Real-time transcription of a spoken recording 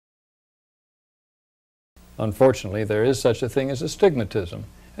Unfortunately, there is such a thing as astigmatism,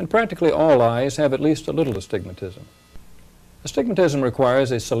 and practically all eyes have at least a little astigmatism. Astigmatism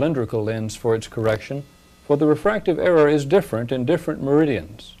requires a cylindrical lens for its correction, for the refractive error is different in different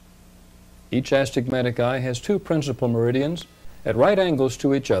meridians. Each astigmatic eye has two principal meridians at right angles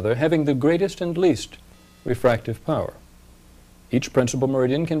to each other, having the greatest and least refractive power. Each principal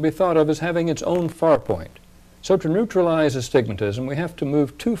meridian can be thought of as having its own far point. So to neutralize astigmatism, we have to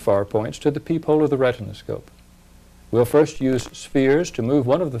move two far points to the peephole of the retinoscope. We'll first use spheres to move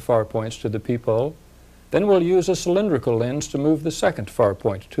one of the far points to the peephole. Then we'll use a cylindrical lens to move the second far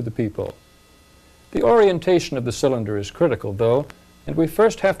point to the peephole. The orientation of the cylinder is critical, though, and we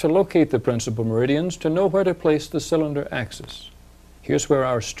first have to locate the principal meridians to know where to place the cylinder axis. Here's where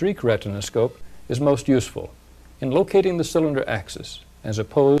our streak retinoscope is most useful, in locating the cylinder axis, as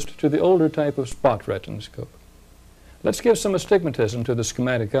opposed to the older type of spot retinoscope. Let's give some astigmatism to the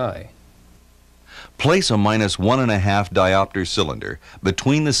schematic eye. Place a -1.5 diopter cylinder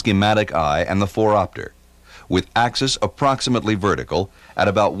between the schematic eye and the phoropter, with axis approximately vertical at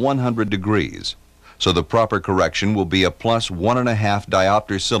about 100 degrees. So the proper correction will be a +1.5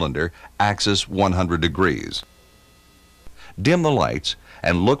 diopter cylinder, axis 100 degrees. Dim the lights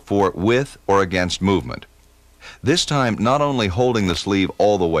and look for with or against movement. This time not only holding the sleeve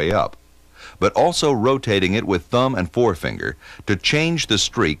all the way up, but also rotating it with thumb and forefinger to change the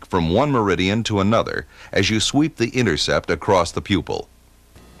streak from one meridian to another as you sweep the intercept across the pupil.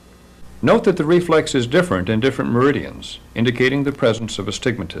 Note that the reflex is different in different meridians, indicating the presence of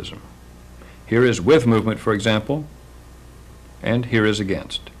astigmatism. Here is with movement, for example, and here is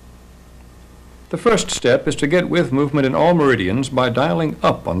against. The first step is to get with movement in all meridians by dialing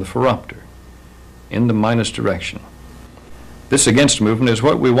up on the phoropter in the minus direction. This against movement is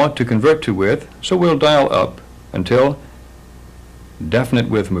what we want to convert to with, so we'll dial up until definite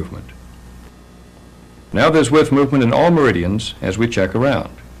with movement. Now there's with movement in all meridians as we check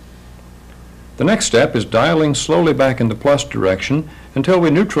around. The next step is dialing slowly back in the plus direction until we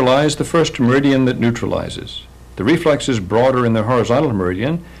neutralize the first meridian that neutralizes. The reflex is broader in the horizontal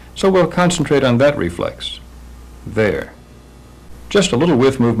meridian, so we'll concentrate on that reflex. There. Just a little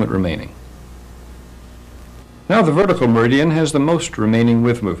with movement remaining. Now the vertical meridian has the most remaining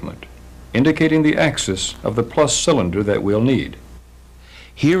with movement, indicating the axis of the plus cylinder that we'll need.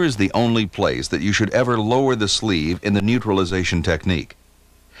 Here is the only place that you should ever lower the sleeve in the neutralization technique.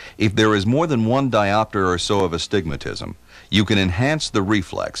 If there is more than 1 diopter or so of astigmatism, you can enhance the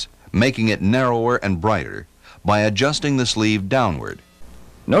reflex, making it narrower and brighter, by adjusting the sleeve downward.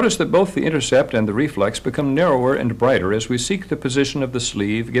 Notice that both the intercept and the reflex become narrower and brighter as we seek the position of the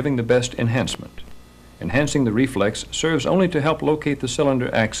sleeve, giving the best enhancement. Enhancing the reflex serves only to help locate the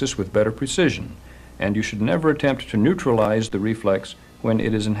cylinder axis with better precision, and you should never attempt to neutralize the reflex when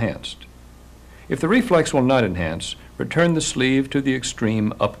it is enhanced. If the reflex will not enhance, return the sleeve to the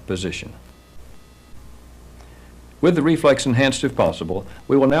extreme up position. With the reflex enhanced if possible,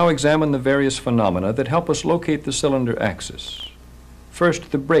 we will now examine the various phenomena that help us locate the cylinder axis.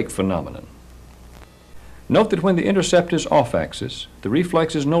 First, the break phenomenon. Note that when the intercept is off-axis, the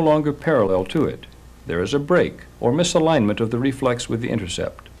reflex is no longer parallel to it. There is a break, or misalignment of the reflex with the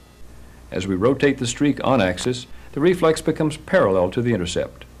intercept. As we rotate the streak on axis, the reflex becomes parallel to the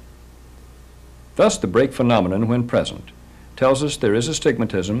intercept. Thus, the break phenomenon, when present, tells us there is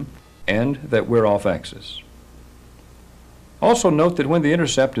astigmatism and that we're off-axis. Also note that when the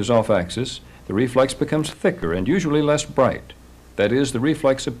intercept is off-axis, the reflex becomes thicker and usually less bright. That is, the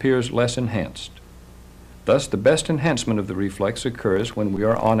reflex appears less enhanced. Thus, the best enhancement of the reflex occurs when we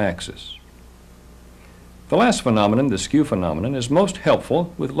are on axis. The last phenomenon, the skew phenomenon, is most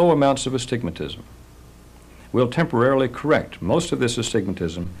helpful with low amounts of astigmatism. We'll temporarily correct most of this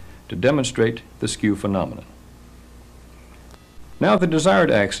astigmatism to demonstrate the skew phenomenon. Now the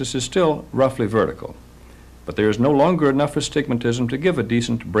desired axis is still roughly vertical, but there is no longer enough astigmatism to give a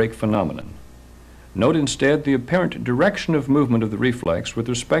decent break phenomenon. Note instead the apparent direction of movement of the reflex with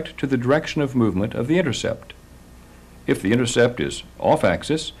respect to the direction of movement of the intercept. If the intercept is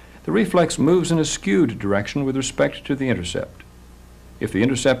off-axis, the reflex moves in a skewed direction with respect to the intercept. If the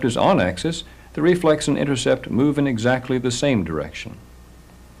intercept is on-axis, the reflex and intercept move in exactly the same direction.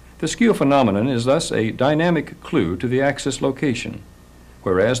 The skew phenomenon is thus a dynamic clue to the axis location,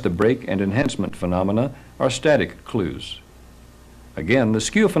 whereas the break and enhancement phenomena are static clues. Again, the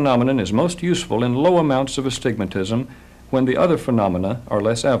skew phenomenon is most useful in low amounts of astigmatism when the other phenomena are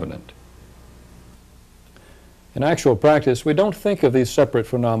less evident. In actual practice, we don't think of these separate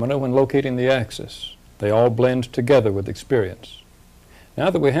phenomena when locating the axis. They all blend together with experience. Now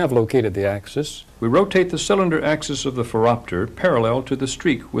that we have located the axis, we rotate the cylinder axis of the phoropter parallel to the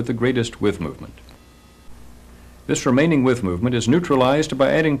streak with the greatest with movement. This remaining width movement is neutralized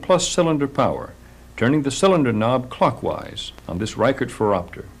by adding plus cylinder power, turning the cylinder knob clockwise on this Reichert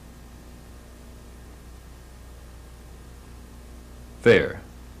Phoropter. There,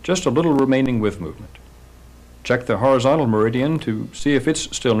 just a little remaining width movement. Check the horizontal meridian to see if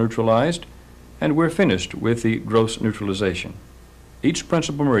it's still neutralized, and we're finished with the gross neutralization. Each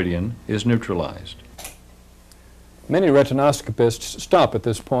principal meridian is neutralized. Many retinoscopists stop at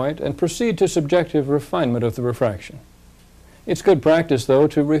this point and proceed to subjective refinement of the refraction. It's good practice, though,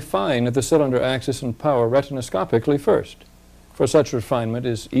 to refine the cylinder axis and power retinoscopically first, for such refinement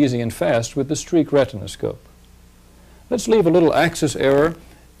is easy and fast with the streak retinoscope. Let's leave a little axis error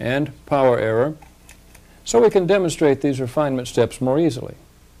and power error so we can demonstrate these refinement steps more easily.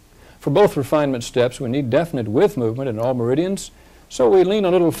 For both refinement steps, we need definite width movement in all meridians, so we lean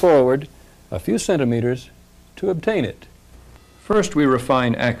a little forward, a few centimeters, to obtain it. First, we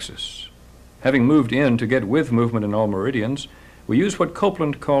refine axis. Having moved in to get width movement in all meridians, we use what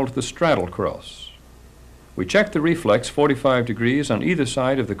Copeland called the straddle cross. We check the reflex 45 degrees on either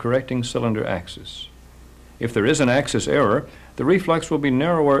side of the correcting cylinder axis. If there is an axis error, the reflex will be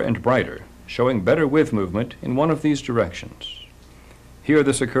narrower and brighter, showing better width movement in one of these directions. Here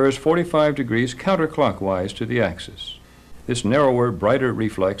this occurs 45 degrees counterclockwise to the axis. This narrower, brighter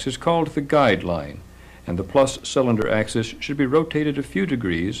reflex is called the guide line, and the plus cylinder axis should be rotated a few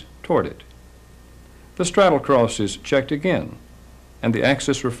degrees toward it. The straddle cross is checked again, and the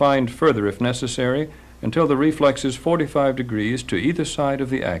axis refined further if necessary until the reflexes 45 degrees to either side of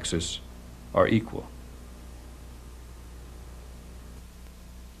the axis are equal.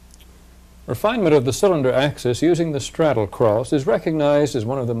 Refinement of the cylinder axis using the straddle cross is recognized as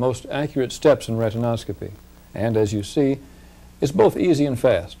one of the most accurate steps in retinoscopy, and as you see, is both easy and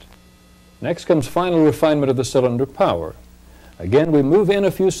fast. Next comes final refinement of the cylinder power. Again, we move in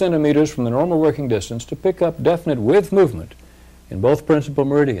a few centimeters from the normal working distance to pick up definite width movement in both principal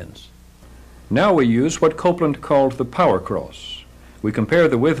meridians. Now we use what Copeland called the power cross. We compare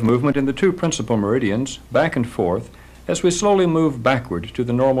the width movement in the two principal meridians back and forth as we slowly move backward to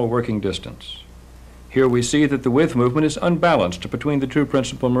the normal working distance. Here we see that the width movement is unbalanced between the two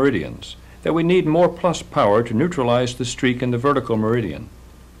principal meridians, that we need more plus power to neutralize the streak in the vertical meridian.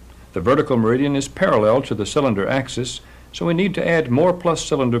 The vertical meridian is parallel to the cylinder axis, so we need to add more plus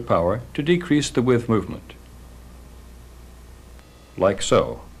cylinder power to decrease the width movement. Like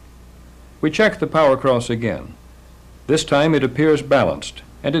so. We check the power cross again. This time it appears balanced,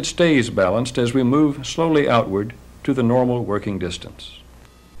 and it stays balanced as we move slowly outward to the normal working distance.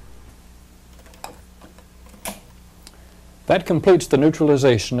 That completes the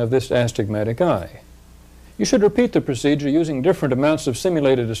neutralization of this astigmatic eye. You should repeat the procedure using different amounts of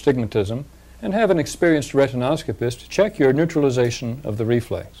simulated astigmatism and have an experienced retinoscopist check your neutralization of the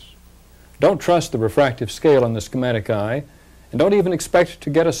reflex. Don't trust the refractive scale on the schematic eye, and don't even expect to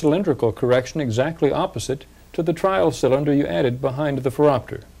get a cylindrical correction exactly opposite to the trial cylinder you added behind the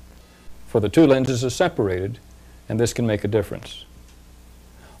Phoropter, for the two lenses are separated, and this can make a difference.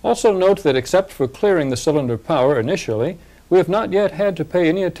 Also note that except for clearing the cylinder power initially, we have not yet had to pay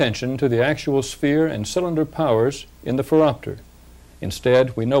any attention to the actual sphere and cylinder powers in the Phoropter.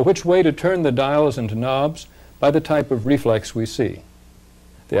 Instead, we know which way to turn the dials into knobs by the type of reflex we see.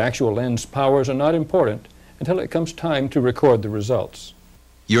 The actual lens powers are not important until it comes time to record the results.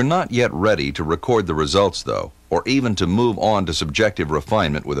 You're not yet ready to record the results, though, or even to move on to subjective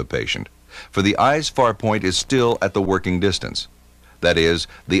refinement with a patient, for the eye's far point is still at the working distance. That is,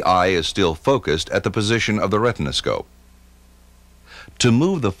 the eye is still focused at the position of the retinoscope. To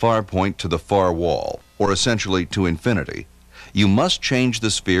move the far point to the far wall, or essentially to infinity, you must change the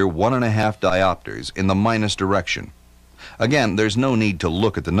sphere 1.5 diopters in the minus direction. Again, there's no need to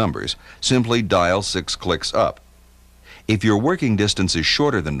look at the numbers. Simply dial 6 clicks up. If your working distance is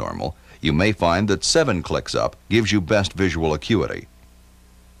shorter than normal, you may find that 7 clicks up gives you best visual acuity.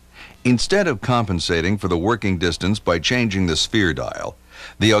 Instead of compensating for the working distance by changing the sphere dial,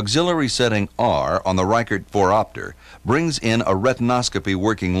 the auxiliary setting R on the Reichert Phoropter brings in a retinoscopy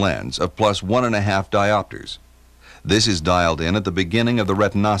working lens of plus 1.5 diopters. This is dialed in at the beginning of the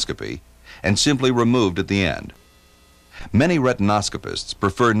retinoscopy and simply removed at the end. Many retinoscopists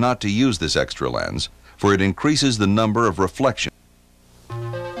prefer not to use this extra lens, for it increases the number of reflections